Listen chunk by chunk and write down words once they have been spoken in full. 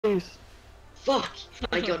Please. Fuck!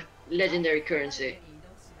 I got legendary currency.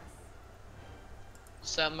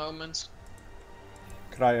 Sad moments.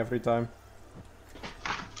 Cry every time.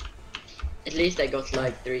 At least I got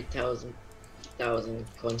like 3,000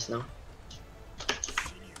 coins now.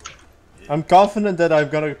 I'm confident that I'm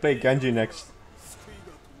gonna play Genji next.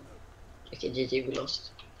 Okay, GG, we lost.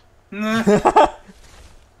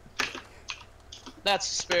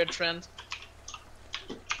 That's a spirit friend.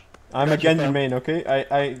 I'm a Genji main, okay?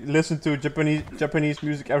 I listen to Japanese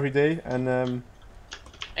music every day and And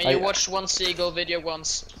you watched one Seagull video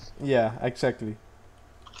once. yeah, exactly.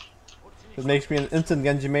 That makes me an instant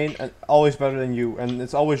Genji main and always better than you, and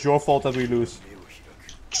it's always your fault that we lose.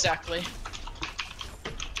 Exactly.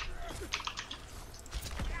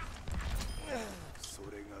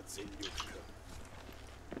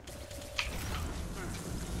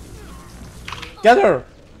 Get her!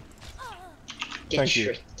 Get Thank you.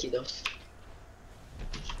 shreked, kiddos.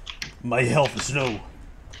 My health is low.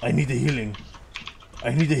 I need a healing. I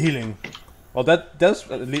need a healing. Well, that is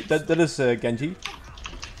Genji.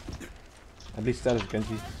 At least that is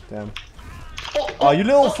Genji. Damn. Oh, you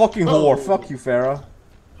little fucking whore! Fuck you, Farah.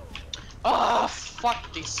 Ah,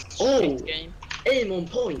 fuck this shit game. Aim on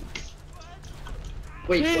point.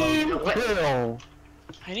 Wait, no, what?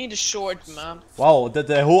 I need a short man. Wow,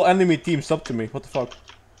 the whole enemy team stopped to me. What the fuck?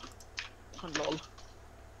 Oh, lol.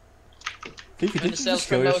 Think you And did the you just kill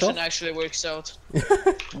self-promotion yourself? actually works out.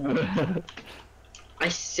 I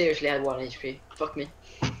seriously had 1 HP. Fuck me.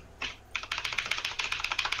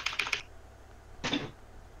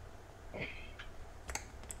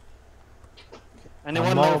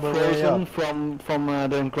 Anyone know Frozen from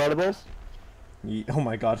The Incredibles? Oh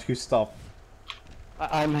my god, you stop.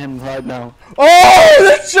 I'm him right now. Oh,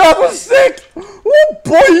 that shot was sick! Oh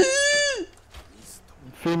boy!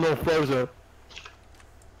 Female Frozen.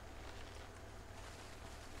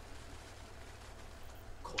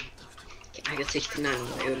 I got 69 on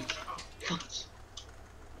my ult. Fuck.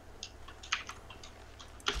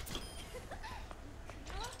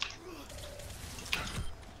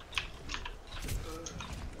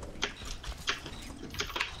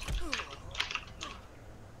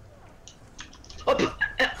 Oh,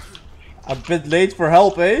 A bit late for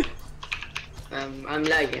help, eh? I'm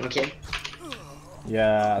lagging, okay?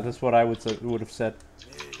 Yeah, that's what I would have said.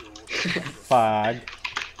 Fag.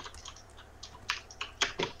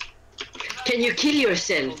 Can you kill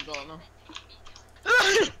yourself? Hold on.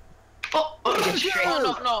 Oh, get straight.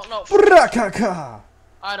 No. Brakaka!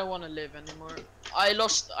 I don't wanna live anymore. I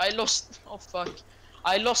lost, oh fuck.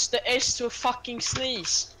 I lost the S to a fucking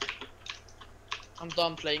sneeze. I'm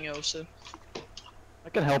done playing Osu. I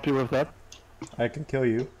can help you with that. I can kill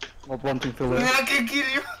you. Not wanting to live. I can kill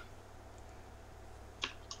you.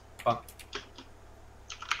 Fuck.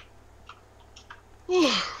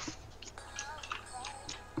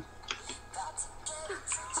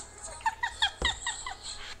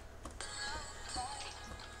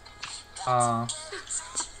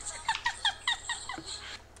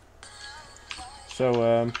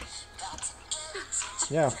 So,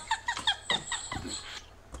 yeah.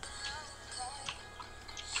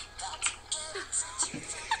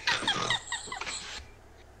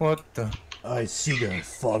 What the? I see the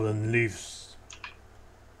fallen leaves.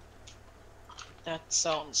 That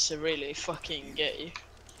sounds really fucking gay.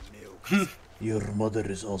 Your mother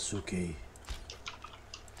is also gay.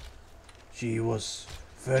 She was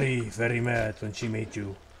very, very mad when she made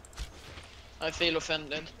you. I feel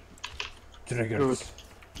offended. Triggered.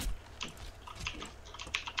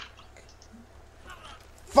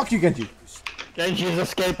 Fuck you, Genji! Genji is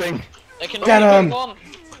escaping. I can Get only him! do one.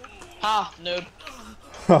 Ha, noob.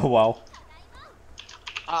 Oh wow.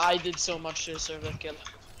 I did so much to deserve that kill.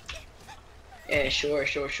 Yeah, sure.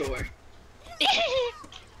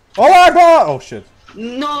 Oh my god! Oh shit.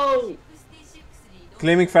 No!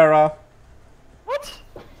 Claiming Farah. What?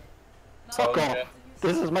 Fuck off.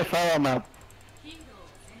 This is my Pharaoh map.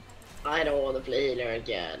 I don't want to play healer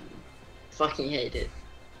again. Fucking hate it.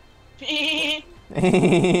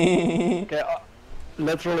 Okay,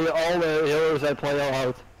 literally all the heroes I play are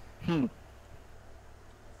out.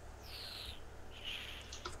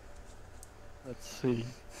 Let's see.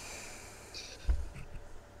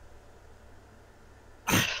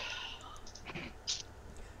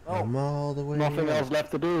 I'm all the way Nothing up. else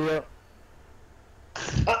left to do here.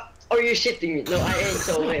 Are you shitting me? No, I ain't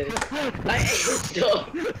so heavy. I ain't so.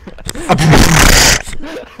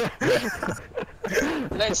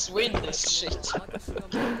 Let's win this shit.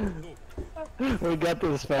 We got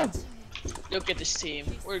this, man. Look at this team.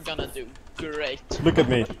 We're gonna do great. Look at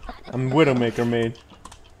me. I'm Widowmaker main.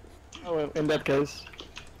 Oh, in that case.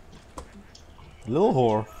 Little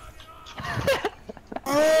whore.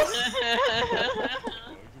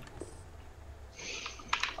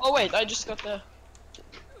 Oh wait, I just got the...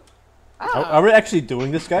 Are we actually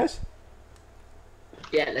doing this, guys?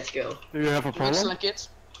 Yeah, let's go. Do you have a Looks problem? like it.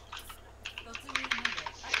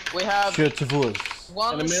 We have Shit to voice. In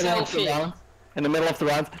one the middle of the selfie. round. In the middle of the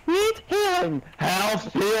round. Need healing! Help!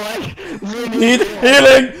 Healing! Need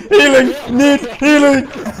healing! Healing! Need healing!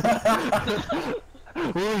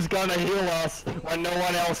 Who's gonna heal us when no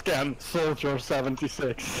one else can? Soldier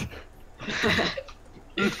 76.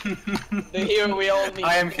 The hero we all need.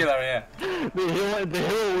 I am killer, yeah. The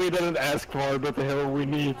heal we didn't ask for, but the heal we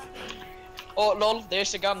need. Oh lol,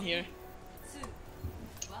 there's a gun here.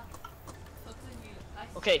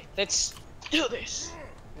 Okay, let's do this.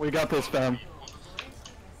 We got this, fam.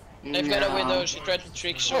 They've got a widow, she tried to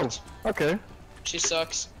trick shot. Oh, okay. She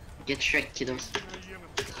sucks. Get Shrek, kiddos.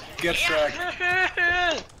 Get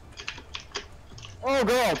Shrek. Oh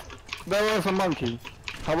god! There was a monkey.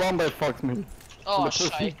 How long they fucked me? Oh The pussy.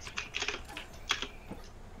 shit.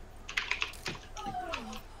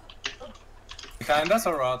 Behind us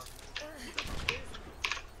or what?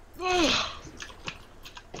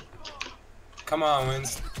 Come on,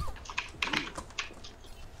 Winston.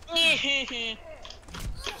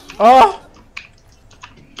 Ah!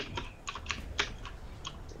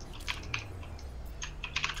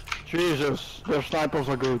 Jesus, their snipers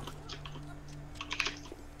are good.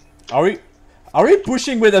 Are we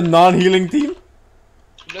pushing with a non-healing team?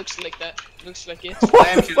 Looks like that. Looks like it. I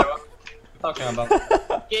am killer. What are you talking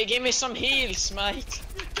about? Yeah, give me some heals, mate.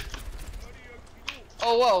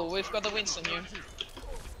 Oh whoa, we've got a Winston here.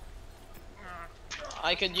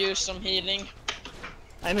 I could use some healing.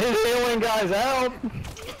 I need healing, guys, help!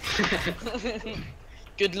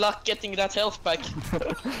 Good luck getting that health back.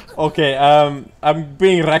 Okay, I'm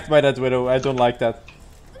being wrecked by that widow. I don't like that.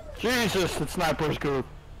 Jesus, the sniper's good.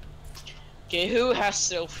 Okay, who has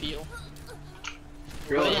self heal?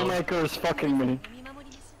 Widowmaker is fucking me.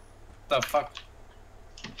 The fuck?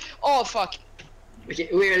 Oh fuck! Okay,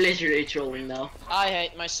 we're literally trolling now. I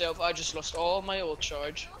hate myself. I just lost all my ult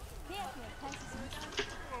charge.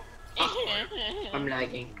 I'm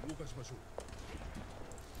lagging.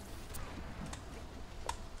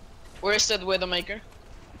 Where is that Widowmaker?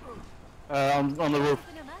 On the roof.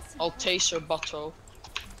 I'll taste her butthole.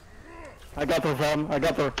 I got her, fam. I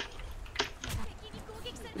got her.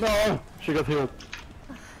 No, she got healed.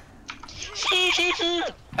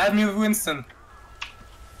 Add me Winston.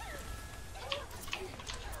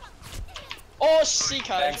 Oh, sick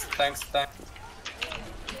high. Thanks.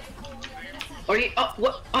 Are you? Oh,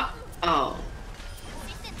 what? Oh.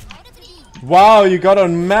 Wow, you got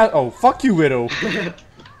on mat. Oh, fuck you, widow.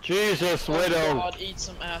 Jesus, Oh widow. god, eat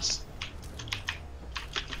some ass.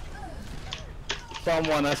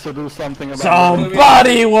 Someone has to do something about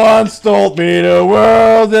Somebody once told me the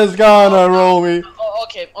world is gonna roll me. Oh,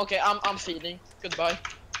 okay, I'm feeding. Goodbye.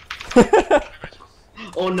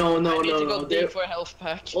 Oh no, I no, need to no, go no. deep They're, for a health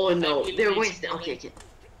pack. oh I no, really their need Winston. some Okay, healing. okay.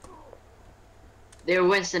 Their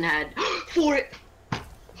Winston had Okay.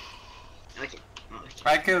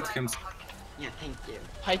 I killed him. Yeah, thank you.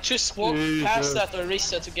 I just walked past that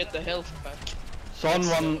Orisa to get the health pack.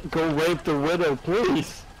 Someone go rape the widow,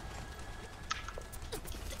 please.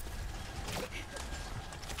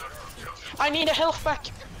 I need a health pack!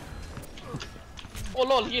 Oh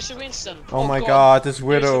lol, here's a Winston. Oh my god, this Here's a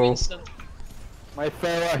widow. Winston. My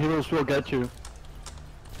Pharah heroes will get you.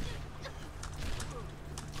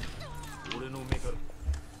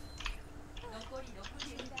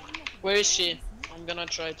 Where is she? I'm gonna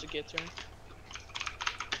try to get her.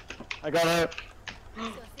 I got her.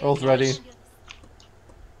 Ult ready.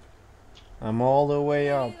 I'm all the way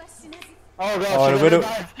up. Oh god, Oh, she the widow-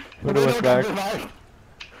 revived. The widow is got back. revived.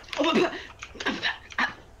 Oh,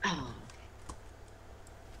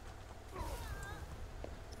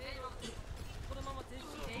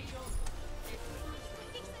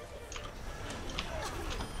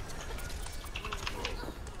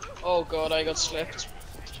 Oh god, I got slapped.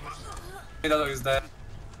 Widow is dead.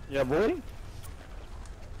 Yeah, boy.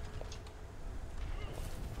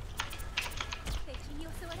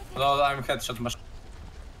 Lol, I'm headshot machine.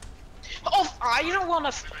 Oh, I don't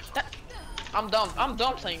wanna. I'm done. I'm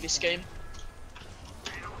done playing this game.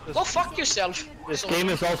 Go fuck yourself. This game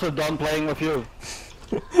is also done playing with you.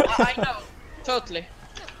 I know. Totally.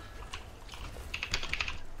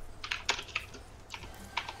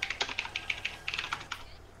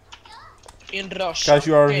 In rush. Guys,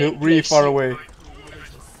 you are Okay, really please. far away.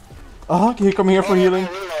 Ah, can you come here for healing?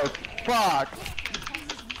 Fuck.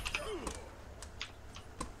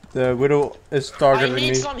 The widow is I targeting need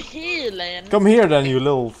me. some healing. Come here then, you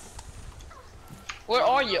little. Where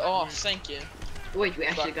are you? Oh, thank you. Wait, we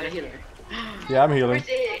actually got a healer. Yeah, I'm healing. Where's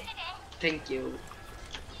it? Thank you.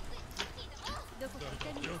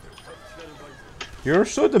 You're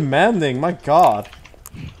so demanding, my god.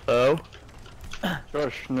 Oh?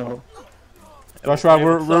 Josh, no. Joshua,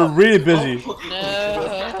 we're really busy.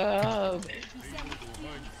 No.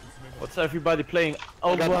 What's everybody playing?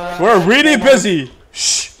 Overwatch. We're really busy.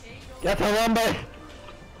 Shh. Get Harambe!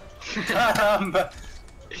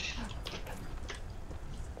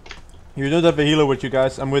 You don't have a healer with you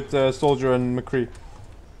guys. I'm with Soldier and McCree.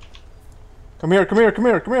 Come here, come here, come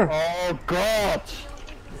here, come here. Oh god!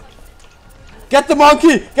 Get the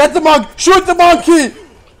monkey! Get the monk! Shoot the monkey!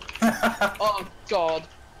 Oh god.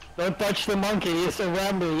 Don't touch the monkey, he's a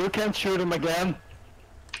Rambo, you can't shoot him again.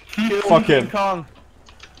 Fuck him. Kong.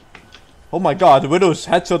 Oh my god, the Widow's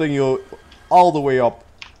headshotting you all the way up.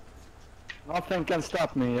 Nothing can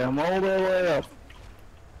stop me, I'm all the way up.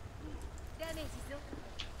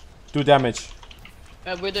 2 damage.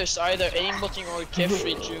 With us either aimbotting or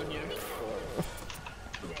Kefri Jr.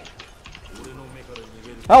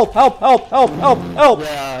 Help, help, help, help, help, help!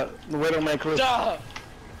 Yeah, the Widowmaker is... Duh!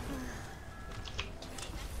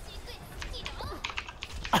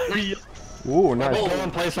 Ooh, nice. Go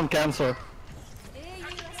and play some cancer.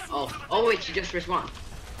 Oh wait, she just respawned.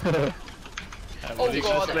 Oh Are you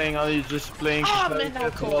god. just playing? Are you just playing?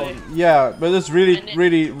 Yeah, but it's really,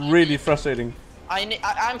 really, really frustrating.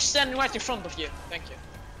 I'm standing right in front of you. Thank you.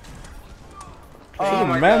 Oh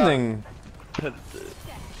my Demanding.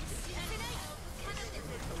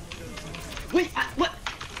 Wait, what?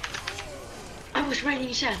 I was writing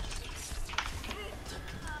a chat.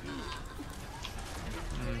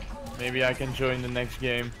 Maybe I can join the next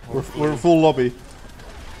game. We're full lobby.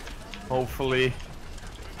 Hopefully.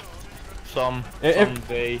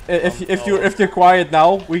 Someday. If you're quiet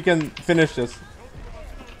now, we can finish this.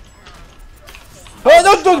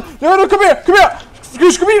 Oh no, come here, come here!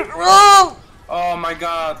 Goose, come here! Oh! Oh my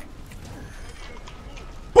god.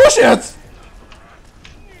 Push it!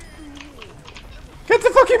 Get the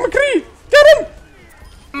fucking McCree! Get him!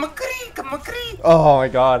 McCree! Oh my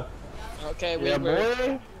god. Okay, Yeah,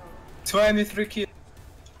 boy. 23 kills.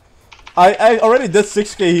 I already did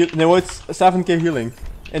 6k heal. No, it's 7k healing.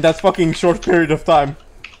 In that fucking short period of time.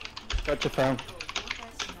 Got your phone.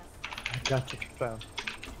 I got you found.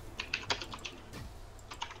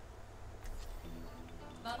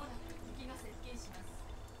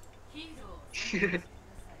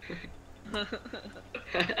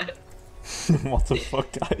 What the fuck,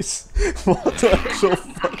 guys? What the actual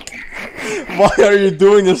fuck? Why are you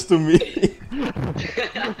doing this to me?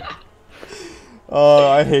 Oh,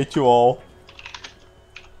 I hate you all.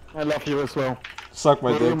 I love you as well. Suck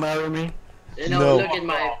my Will you dick. marry me? You know, No. look at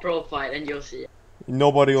my profile and you'll see.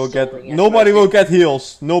 Nobody will get. Sorry, Nobody will get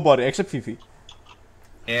heals. Nobody except Fifi.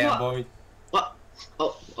 Yeah, What? boy. What?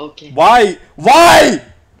 Oh, okay. Why? Why?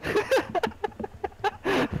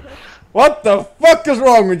 What the fuck is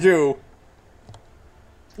wrong with you?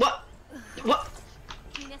 What? What?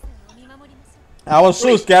 I was so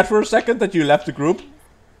Wait. scared for a second that you left the group.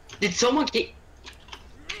 Did someone kick?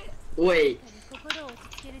 Wait.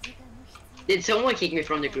 Did someone kick me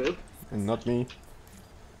from the group? Not me.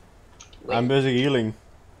 Wait. I'm busy healing.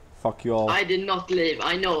 Fuck you all. I did not leave.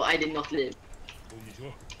 I know I did not leave.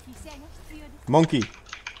 Monkey.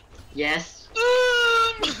 Yes.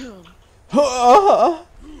 Oh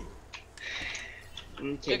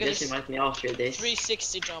Okay, Look at just this. invite me after this.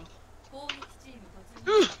 360 jump.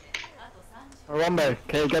 Harambe,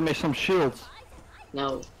 can you get me some shields?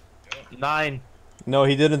 No. 9. No,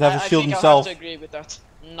 he didn't have a shield I think himself. I have to agree with that.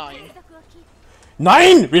 9.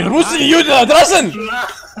 9! Wir müssen die Juden adressen!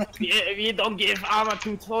 We don't give armor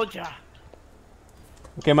to soldier.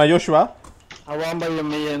 Okay, my Joshua. Harambe and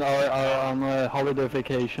me and are on a holiday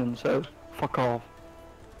vacation, so fuck off.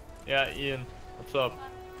 Yeah, Ian. What's up?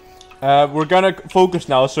 We're gonna focus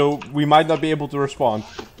now, so we might not be able to respond.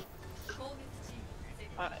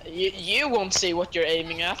 You won't see what you're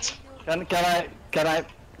aiming at. Can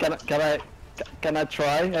I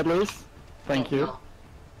try at least? Thank you.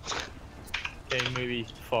 Okay, maybe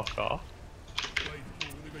fuck off.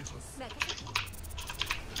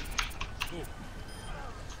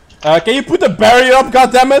 Can you put the barrier up,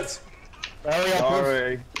 goddammit? Hurry up.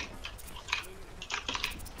 Sorry.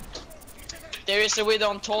 There is a widow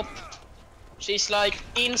on top. She's like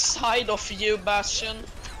inside of you, Bastion.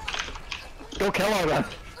 Go kill her then.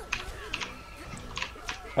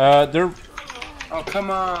 They're... Oh,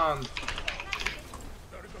 come on.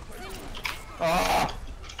 Ah,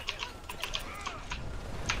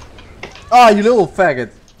 Ah, you little faggot.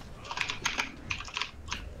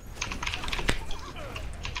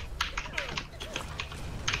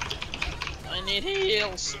 Need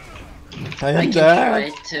heals. I I am can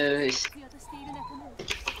dead. try to.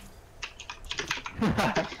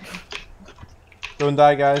 Don't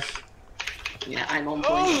die, guys. Yeah, I'm on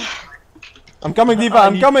point. I'm coming, Diva.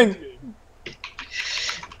 I'm coming.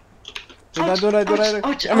 Don't die, don't die, don't die.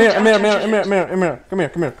 Ouch, Come here, ouch, come here, ouch, come here, ouch, come here, come here, come here, come here,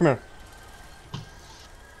 come here, come here.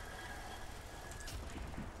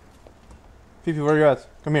 Fifi, where you at?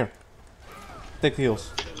 Come here. Take the heals.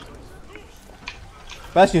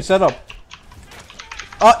 Bastion, set up.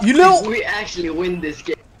 Ah, you little We actually win this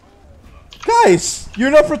game. guys!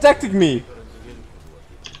 You're not protecting me.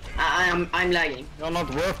 I'm lagging. You're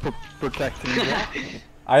not worth protecting me.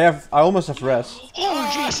 I almost have res.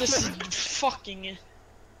 Oh Jesus! Fucking.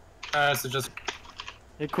 So just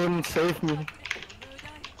He couldn't save me.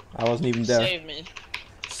 I wasn't even there. Save me.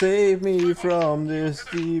 Save me from this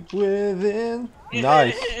deep within.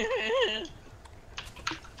 Nice.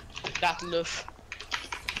 That love.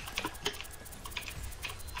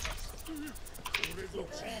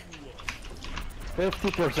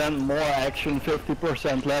 %50 more action,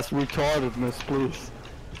 50% less retardedness, please.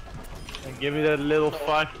 And give me that little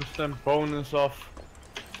 5% bonus of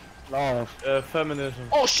No. feminism.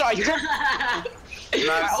 Oh shit!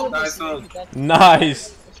 nice one.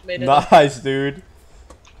 Nice. Made it. Nice, dude.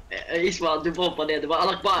 Ismael, du var det var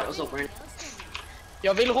alla kvar och så på den.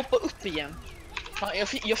 Jag vill hoppa upp igen. Fan,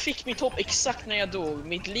 jag fick mitt hopp exakt när jag dog.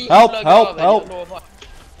 Mitt liv Help, flög help, över, help. jag lovar.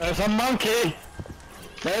 There's a monkey!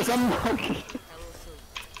 There's a monkey!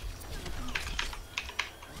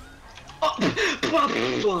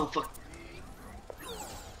 Oh, fuck.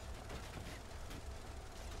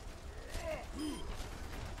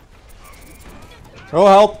 Oh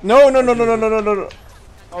help! No, no, no, no, no, no, no, no.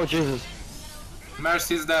 Oh Jesus.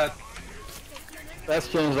 Mercy's dead.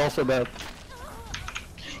 Bastion is also bad.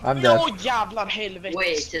 I'm dead. Åh jävlar helvete.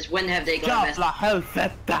 Wait, since when have they got best? Jävla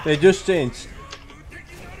helvete! They just changed.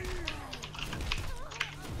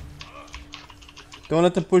 Don't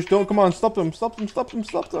let them push. Don't come on. Stop them. Stop them. Stop them.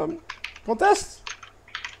 Stop them. Contest.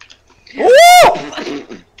 Oh!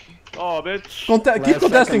 Oh, bitch. Keep contesting.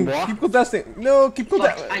 second block. Keep contesting. No, keep Fuck,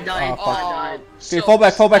 contesting. I died. Ah, fuck. I died. Okay, fall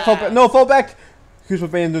back. Fall back. Fall back. No, fall back. Guus, wat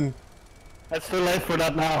ben je aan het doen? It's too late for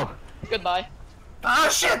that now. Goodbye. Ah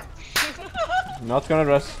shit! Not gonna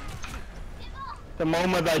rest. The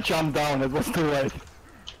moment I jumped down, it was too late.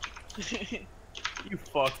 You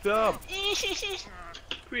fucked up.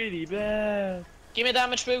 Pretty bad. Give me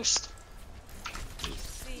damage boost.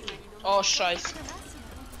 Oh shit.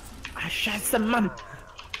 Ah, scheiße, Mann.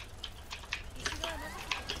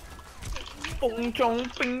 Bong chong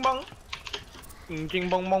ping bong. Bing ching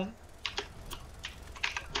bong bong.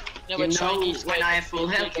 You know, when I have full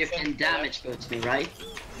health, you can damage boost me, right?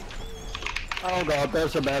 Oh god,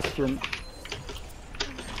 there's a Bastion.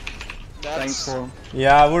 Thanks for him.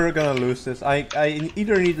 Yeah, we're gonna lose this. I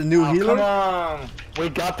either need a new Oh, healer. come on! We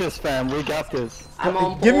got this, fam. We got this. I'm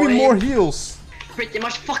on Give me point. more heals. Pretty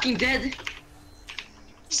much fucking dead.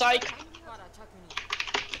 Psych.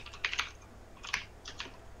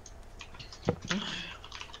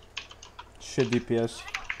 Shit DPS.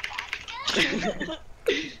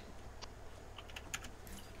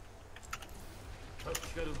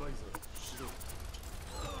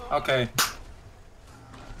 Okay.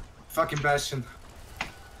 Fucking Bastion.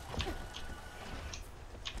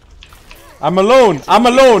 I'm alone. I'm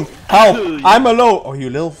alone. Help. I'm alone. Oh, you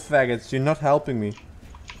little faggots. You're not helping me.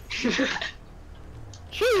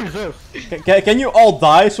 Jesus! Can you all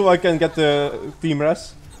die so I can get the team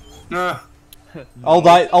rest? No. I'll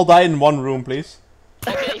die in one room, please.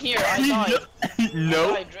 Okay, here, I died.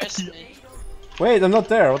 No. I dressed me. Wait, I'm not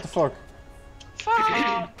there. What the fuck?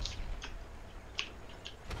 Fuck.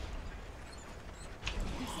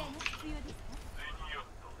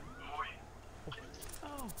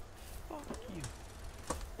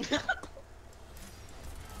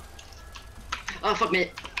 Oh fuck me.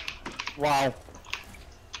 Wow.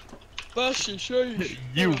 Bastion, sheesh.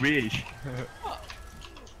 You wish.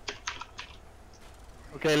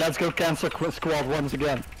 Okay, let's go cancel squad once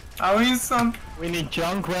again. I win some. We need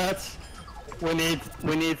Junkrats. We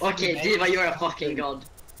need. Okay, Diva, you're a fucking god.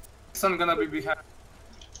 Some gonna be behind.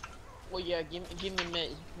 Oh yeah, give me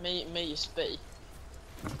May spay.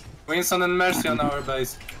 Winston and Mercy on our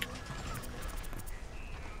base.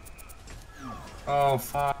 Oh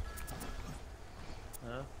fuck.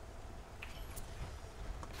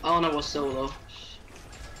 Oh no, was solo.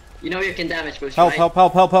 You know you can damage boost, Help! right? Help!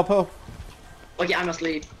 Help! Help! Help! Help! Okay, I must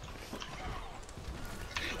leave.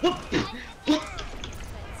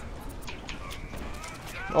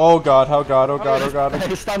 Oh god! Oh god! Oh god! Oh god!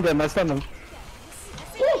 I stunned him. I stunned him.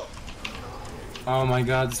 Oh my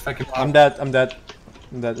god, this fucking. I'm dead. I'm dead.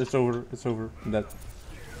 I'm dead. It's over. It's over. I'm dead.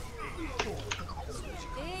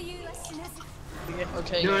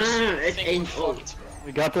 Okay, No, guys. no, no, I it think ain't we're old. fucked.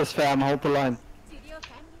 We got this, fam. Hold the line.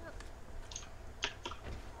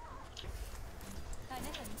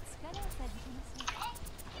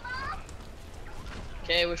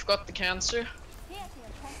 Okay, we've got the cancer.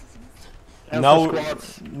 And Now, for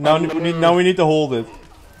squads. now we need to hold it.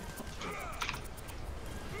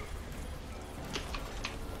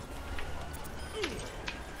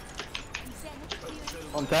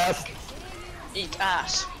 Fantastic. Eat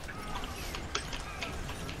ass.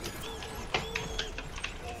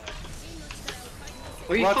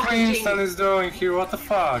 What are you What fucking Winston doing? is doing here? What the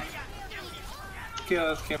fuck?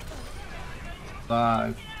 Kill him.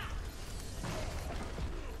 Live.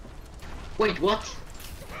 Wait, what?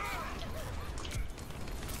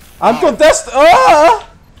 I'm contested. Ah!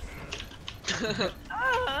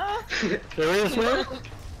 Seriously?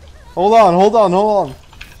 Hold on, hold on, hold on.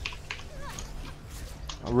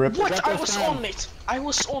 Rip. What? got I this was down. on it. I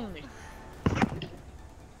was on it.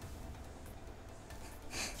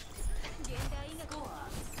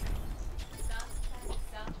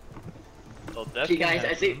 So that Okay, can guys, I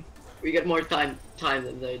happen. think we got more time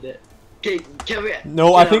than they did. Okay, can we?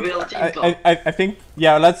 No, I can think we have a team call? I think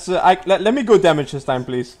yeah. Let's let me go damage this time,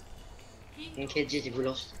 please. Okay, GG, we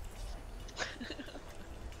lost.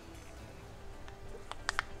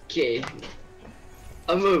 Okay.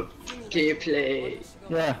 Amu, can you play?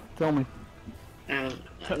 Yeah, tell me.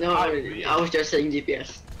 No, I was just saying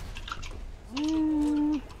DPS.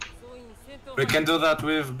 We can do that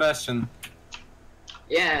with Bastion.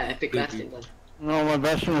 Yeah, epic lasting then. No, my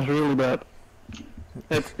Bastion is really bad.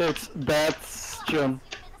 It's Bastion.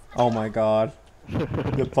 Oh my god.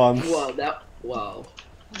 The puns. Wow, wow.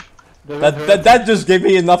 That just gave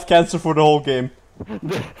me enough cancer for the whole game.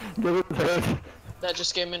 That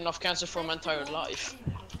just gave me enough cancer for my entire life.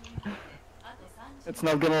 It's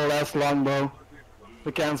not gonna last long, bro.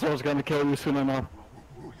 The cancer is gonna kill you soon enough.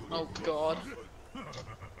 Oh god.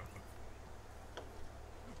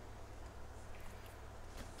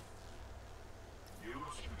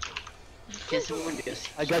 Can someone just?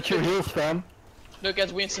 I got your heals, fam. Look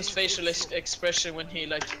at Winston's facial expression when he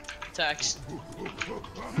like attacks.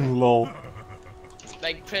 Lol.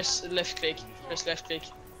 Like press left click, press left click.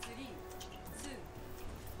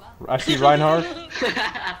 I see Reinhardt.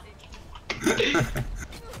 He like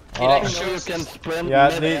Oh. You shows can his... sprint Yeah,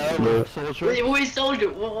 mid-air they- with soldier. Wait, who is soldier?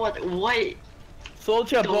 What? Why?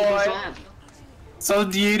 Soldier Don't boy! swap. So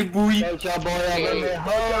dear boy. Soldier boy, I'm in the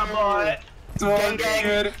Soldier boy!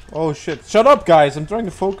 Soldier. Oh shit. Shut up, guys. I'm trying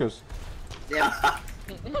to focus. Yeah.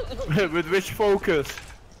 With which focus?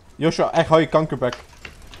 Joshua, echt hou je kankerbek.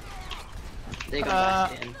 They got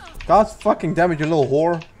back in. God fucking damn it, you little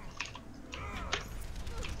whore.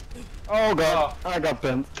 Oh god, I got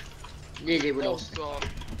pinned. GG, we Oh lost. god.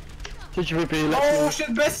 GGVP, let's Oh move.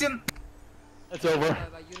 shit, Bastion. It's over.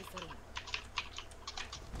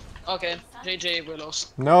 Okay, JJ, we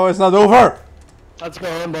lost. No, it's not over. Let's go,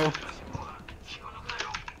 Rambo.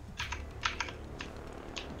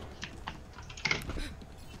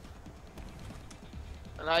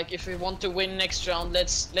 Like, if we want to win next round,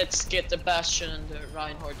 let's get the Bastion and the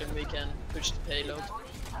Reinhardt, and we can push the payload.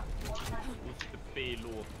 The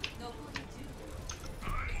payload.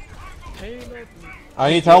 Payload.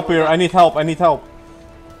 I need help here. I need help. I need help.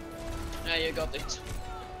 Yeah, you got it.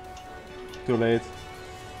 Too late.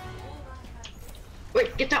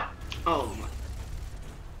 Wait, get up! Oh my.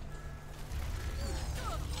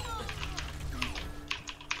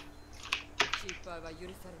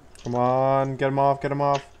 Come on, get him off. Get him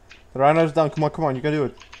off. The Rhinos down. Come on, come on. You can do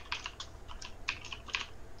it.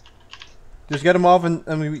 Just get him off,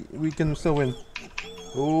 and we can still win.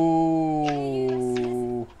 Ooh.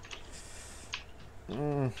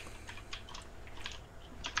 Mm.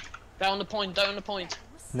 Down the point, down the point.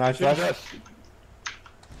 Nice rush.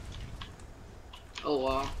 Oh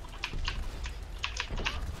wow.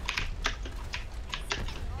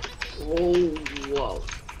 Oh wow.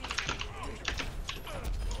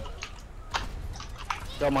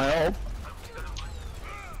 Got my ult.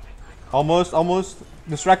 Almost, almost.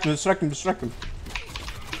 Distract him, distract him, distract him.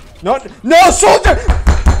 No, no, soldier!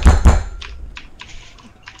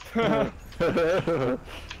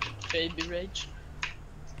 Baby rage.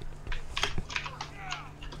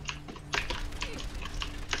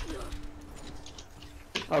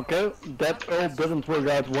 Okay, that ult didn't work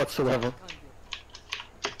out whatsoever.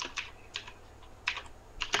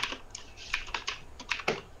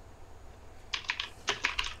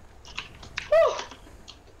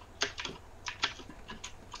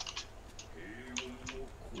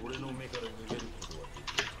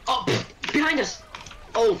 Oh, behind us!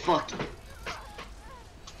 fuck.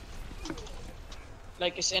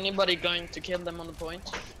 Like, is anybody going to kill them on the point?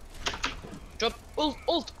 Drop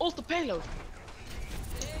ult the payload.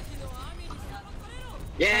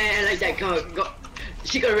 Yeah, like that. Go.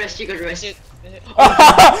 She got rest. Is it?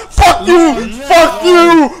 Fuck you! Fuck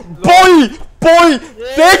you! Boy!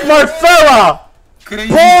 Take my Farah!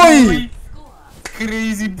 Crazy Boy!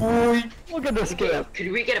 Crazy boy! Look at this kid.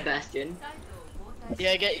 Could we get a bastion?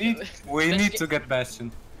 Yeah, We need to get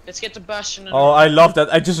Bastion. Let's get the Bastion. And Oh, I love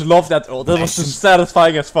that. I just love that. Oh, that was just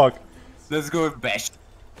satisfying as fuck. Let's go with Bastion.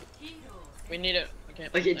 we need it. Okay.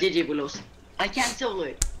 Okay, GG, we lost. I can't solo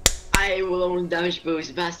it. I will only damage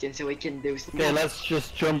boost Bastion so we can do some. Okay, let's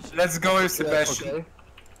just jump. Let's go with Yeah, Sebastian. okay.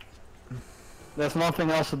 There's nothing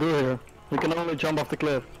else to do here. We can only jump off the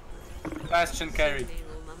cliff. Bastion carry.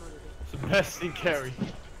 Sebastian carry.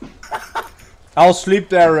 I'll sleep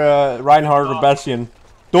there, Reinhardt or Bastion.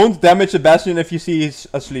 Don't damage the Bastion if you see he's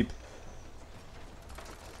asleep.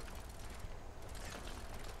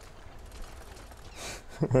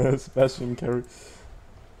 Sebastian carry.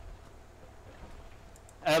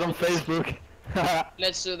 Add on Facebook.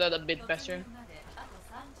 Let's do that a bit better.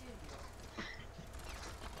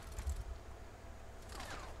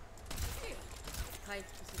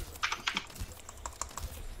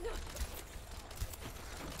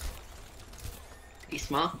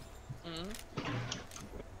 Isma?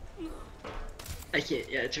 Okay,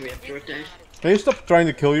 yeah, it's a reactor attack. Can you stop trying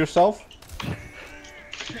to kill yourself?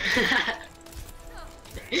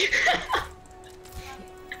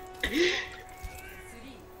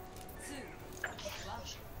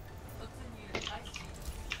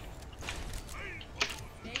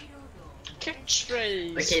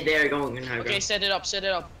 Catchphrase. Okay, they are going in high Okay, ground. set it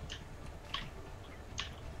up.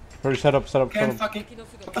 Hurry, set up. Can't fucking.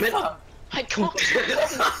 I can't.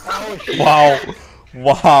 Oh shit. Wow.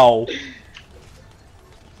 Wow.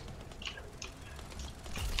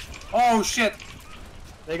 Oh shit!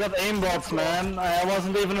 They got aimbots, man. I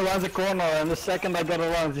wasn't even around the corner, and the second I got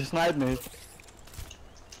around, he sniped me.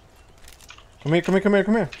 Come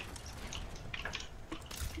here.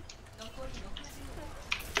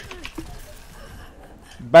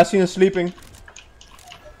 Bastion is sleeping.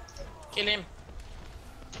 Kill him.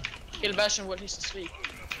 Kill Bastion while he's asleep.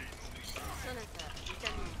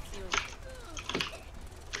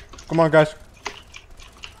 Come on, guys.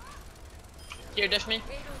 Here, def me.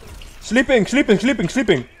 Sleeping. Let's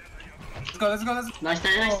go. Nice.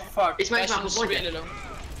 Oh fuck. It's my Bastion is point. really low.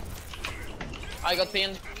 I got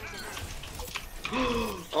pinned.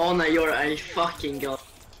 Oh no, you're a fucking god.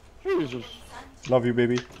 Jesus. Love you,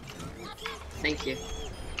 baby. Thank you.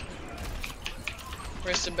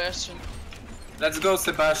 Where's Sebastian? Let's go,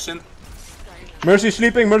 Sebastian. Mercy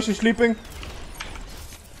sleeping.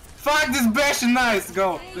 Fuck this Bastion, nice!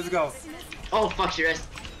 Go, let's go. Oh fuck, she rest.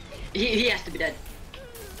 He has to be dead.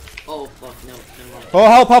 Oh fuck, no, never mind. Oh,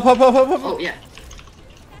 help. Oh yeah.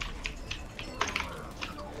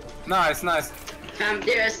 Nice. There's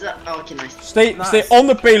okay, nice. Stay Nice. on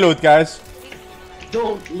the payload, guys.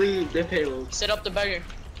 Don't leave the payload. Set up the barrier.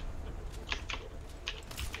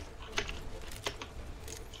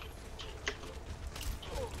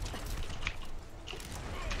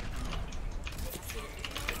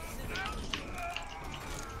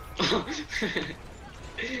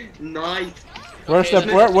 Nice. Where's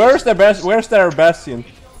Okay, their Bastion?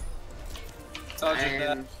 Sergeant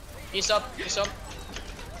dead. He's up.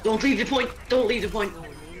 Don't leave the point.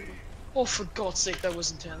 Oh, for God's sake, that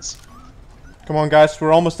was intense. Come on, guys,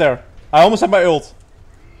 we're almost there. I almost have my ult.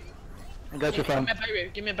 I got you, fam.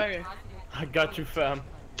 Give me a barrier. I got you, fam.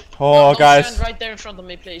 Oh, Don't guys. stand right there in front of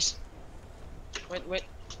me, please. Wait.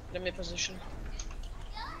 Let me position.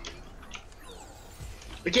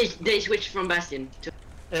 Okay, they switched from Bastion to.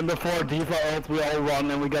 And before Diva ult, we all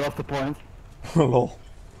run and we get off the point. Lol.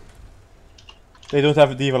 They don't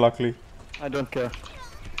have a diva, luckily. I don't care.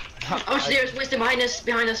 Oh, there's Winston behind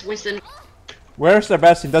us, Winston. Where's their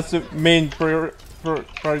Bastion? That's the main Chris, Bro,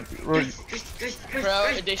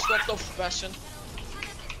 they swapped off Bastion.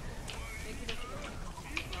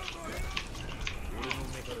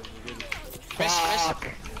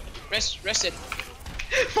 Rest it.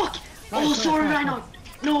 Fuck! Oh, sorry, Reinhardt.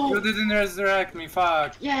 No. You didn't resurrect me,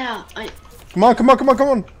 fuck. Yeah, Come on.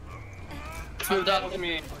 I'm done. Help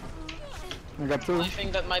me. I got two. I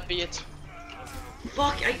think that might be it.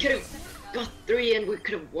 Fuck! I could have got 3 and we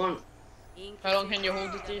could have won. How long can you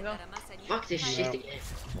hold it, Diva? Fuck this shit again.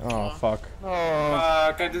 Oh, fuck. Oh,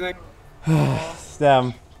 Fuck, I didn't.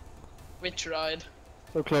 Damn. We tried.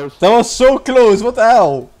 so close. That was so close, what the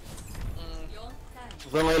hell?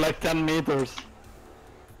 It's only like 10 meters.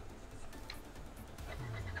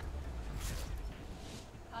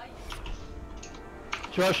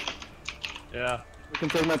 Josh, Yeah. you can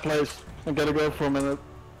take my place. I gotta go for a minute.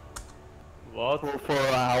 What? For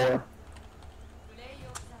an hour.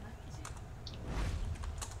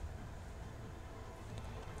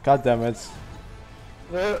 God damn it.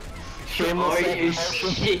 Shameless Are you self-promotion.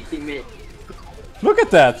 shitting me? Look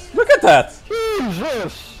at that! Look at that!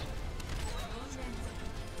 Jesus!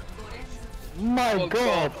 My Oh,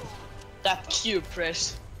 God! That Q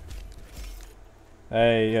press.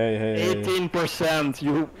 Hey, hey, hey. 18%.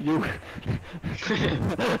 You.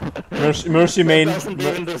 Mercy main. That doesn't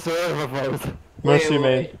even deserve a vote. Mercy Wait, main.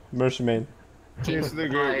 wait. Mercy main. Cheers to the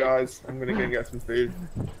group, guys. I'm gonna go get some food.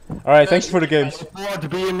 Alright, thanks for the games. Support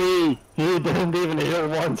BME. He didn't even hear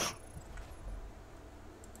once.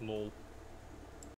 Lol.